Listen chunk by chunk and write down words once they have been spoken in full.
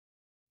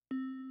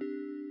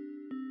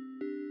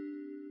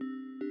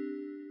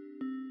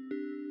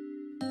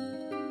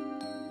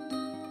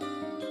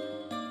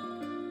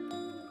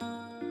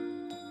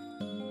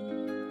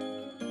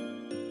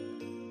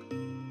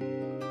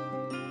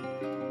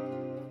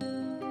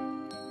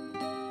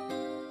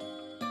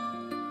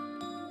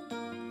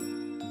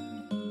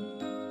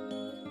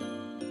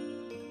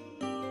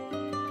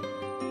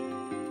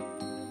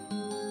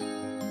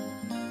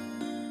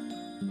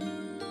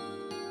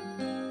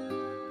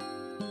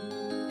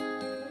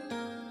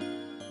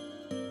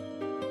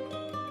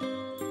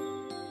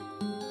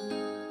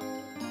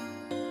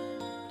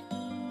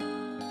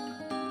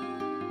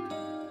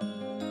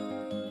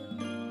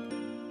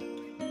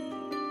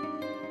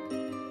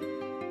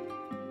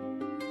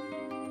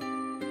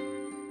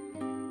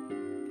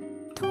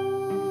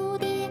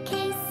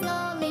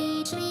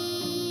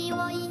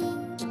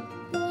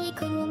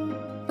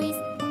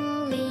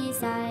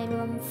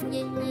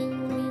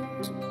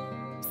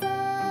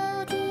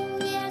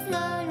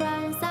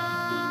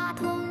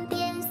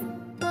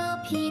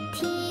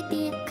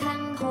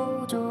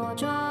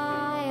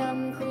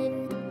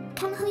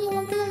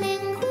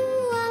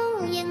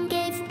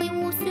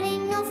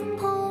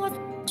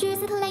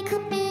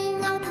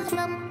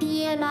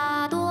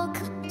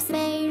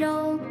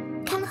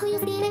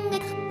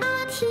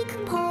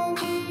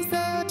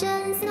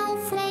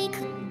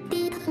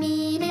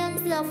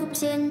of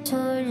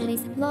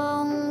centuries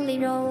lonely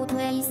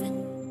roadways.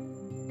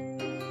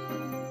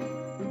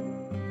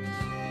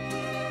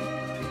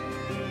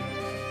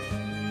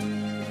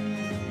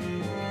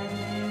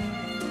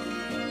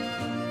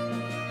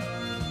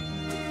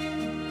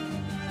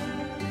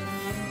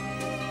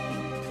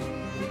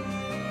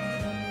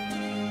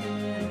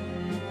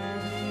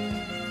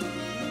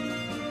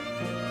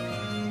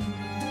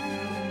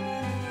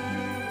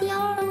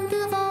 Your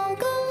beautiful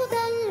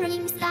golden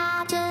rings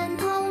are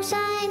gentle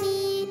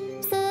shiny,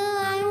 so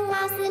I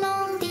was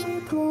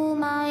longing to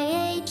my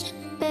age,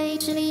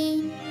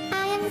 Beijing.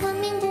 I am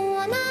coming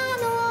for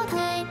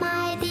another,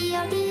 my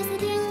dear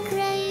distant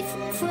grave,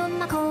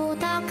 from a cold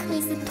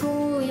darkness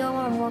to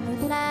your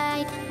warm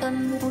light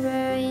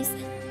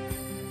embrace.